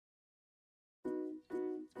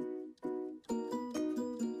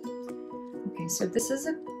so this is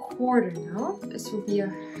a quarter note. This will be a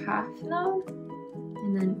half note,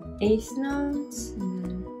 and then eighth note, and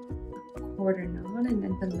then a quarter note, and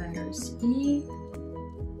then the letters E,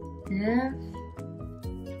 F.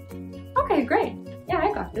 Okay, great. Yeah,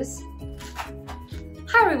 I got this.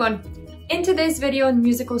 Hi everyone! In today's video on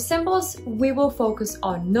musical symbols, we will focus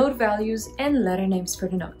on note values and letter names for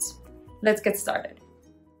the notes. Let's get started.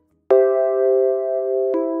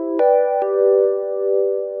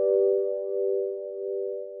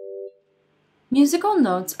 Musical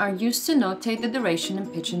notes are used to notate the duration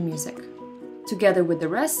and pitch in music. Together with the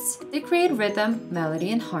rests, they create rhythm,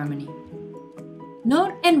 melody, and harmony.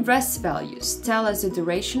 Note and rest values tell us the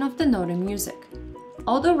duration of the note in music.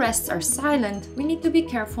 Although rests are silent, we need to be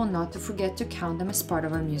careful not to forget to count them as part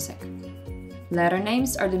of our music. Letter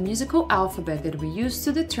names are the musical alphabet that we use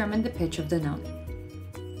to determine the pitch of the note.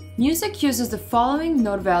 Music uses the following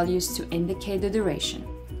note values to indicate the duration.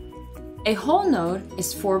 A whole note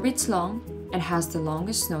is 4 beats long and has the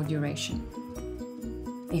longest note duration.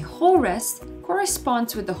 A whole rest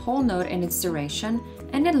corresponds with the whole note in its duration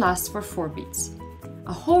and it lasts for 4 beats.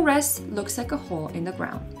 A whole rest looks like a hole in the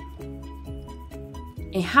ground.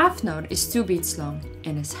 A half note is 2 beats long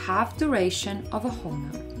and is half duration of a whole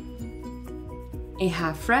note. A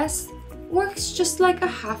half rest works just like a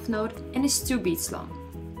half note and is 2 beats long.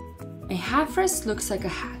 A half rest looks like a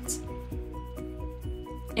hat.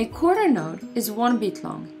 A quarter note is 1 beat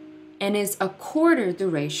long and is a quarter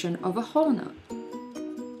duration of a whole note.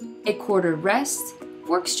 A quarter rest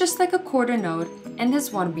works just like a quarter note and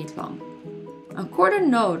is 1 beat long. A quarter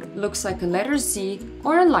note looks like a letter Z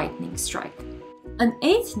or a lightning strike. An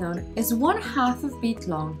eighth note is 1/2 of beat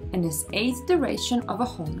long and is 8th duration of a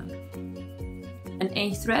whole note. An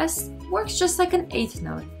eighth rest works just like an eighth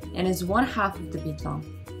note and is 1/2 of the beat long.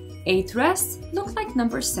 Eighth rests look like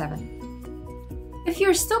number 7. If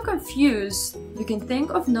you're still confused, you can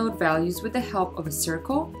think of note values with the help of a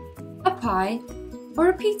circle, a pie, or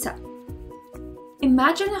a pizza.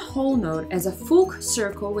 Imagine a whole note as a full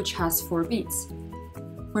circle which has 4 beats.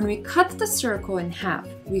 When we cut the circle in half,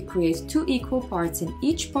 we create 2 equal parts and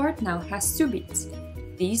each part now has 2 beats.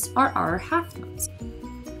 These are our half notes.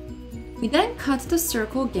 We then cut the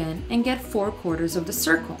circle again and get 4 quarters of the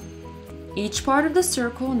circle. Each part of the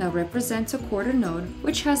circle now represents a quarter note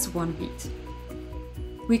which has 1 beat.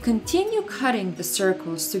 We continue cutting the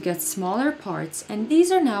circles to get smaller parts and these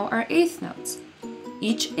are now our eighth notes.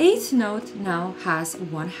 Each eighth note now has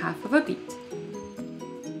 1/2 of a beat.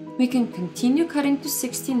 We can continue cutting to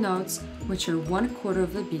 16 notes, which are 1/4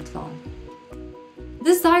 of the beat long.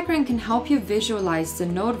 This diagram can help you visualize the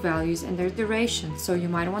note values and their duration, so you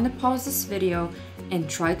might want to pause this video and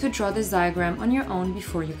try to draw this diagram on your own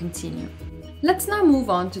before you continue. Let's now move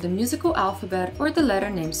on to the musical alphabet or the letter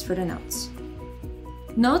names for the notes.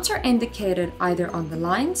 Notes are indicated either on the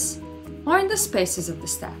lines or in the spaces of the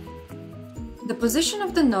staff. The position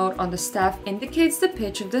of the note on the staff indicates the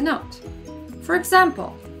pitch of the note. For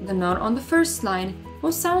example, the note on the first line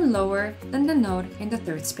will sound lower than the note in the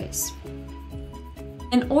third space.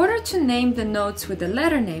 In order to name the notes with the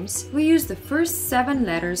letter names, we use the first 7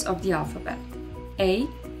 letters of the alphabet: A,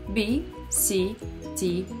 B, C,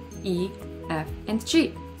 D, E, F, and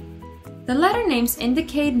G. The letter names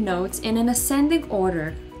indicate notes in an ascending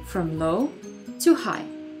order from low to high.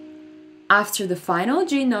 After the final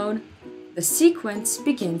G note, the sequence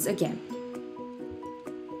begins again.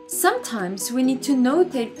 Sometimes we need to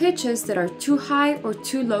notate pitches that are too high or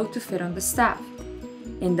too low to fit on the staff.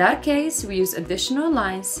 In that case, we use additional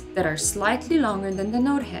lines that are slightly longer than the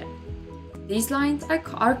note head. These lines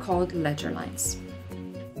are called ledger lines.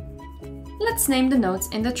 Let's name the notes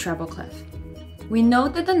in the treble clef. We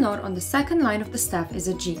note that the note on the second line of the staff is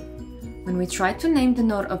a G. When we try to name the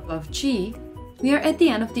note above G, we are at the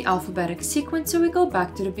end of the alphabetic sequence, so we go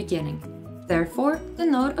back to the beginning. Therefore, the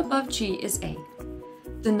note above G is A.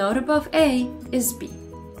 The note above A is B.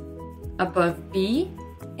 Above B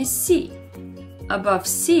is C. Above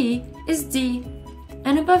C is D.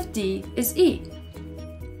 And above D is E.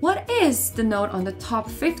 What is the note on the top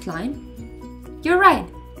 5th line? You're right,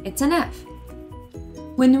 it's an F.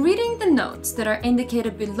 When reading the notes that are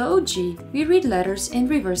indicated below G, we read letters in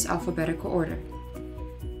reverse alphabetical order.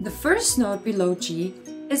 The first note below G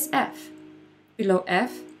is F. Below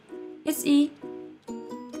F is E.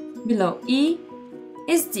 Below E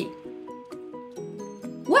is D.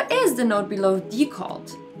 What is the note below D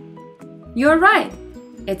called? You're right,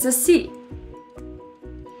 it's a C.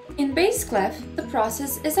 In bass clef, the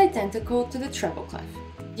process is identical to the treble clef.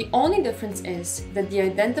 The only difference is that the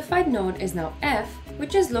identified note is now F,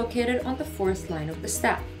 which is located on the 4th line of the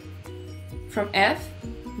staff. From F,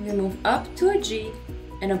 we move up to a G,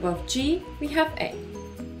 and above G we have A.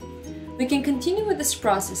 We can continue with this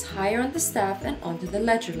process higher on the staff and onto the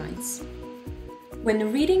ledger lines.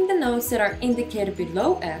 When reading the notes that are indicated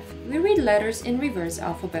below F, we read letters in reverse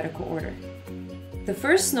alphabetical order. The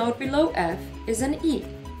first note below F is an E.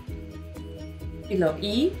 Below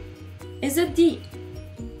E is a D.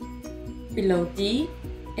 Below D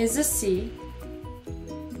is a C.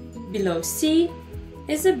 Below C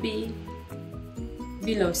is a B.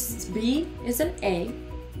 Below B is an A.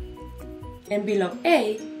 And below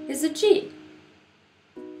A is a G.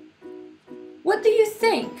 What do you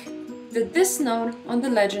think that this note on the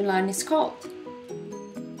legend line is called?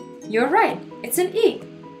 You're right, it's an E.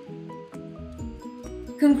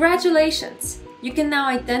 Congratulations! You can now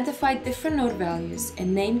identify different note values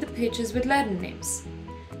and name the pitches with letter names.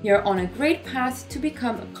 You're on a great path to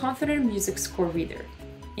become a confident music score reader.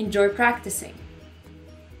 Enjoy practicing!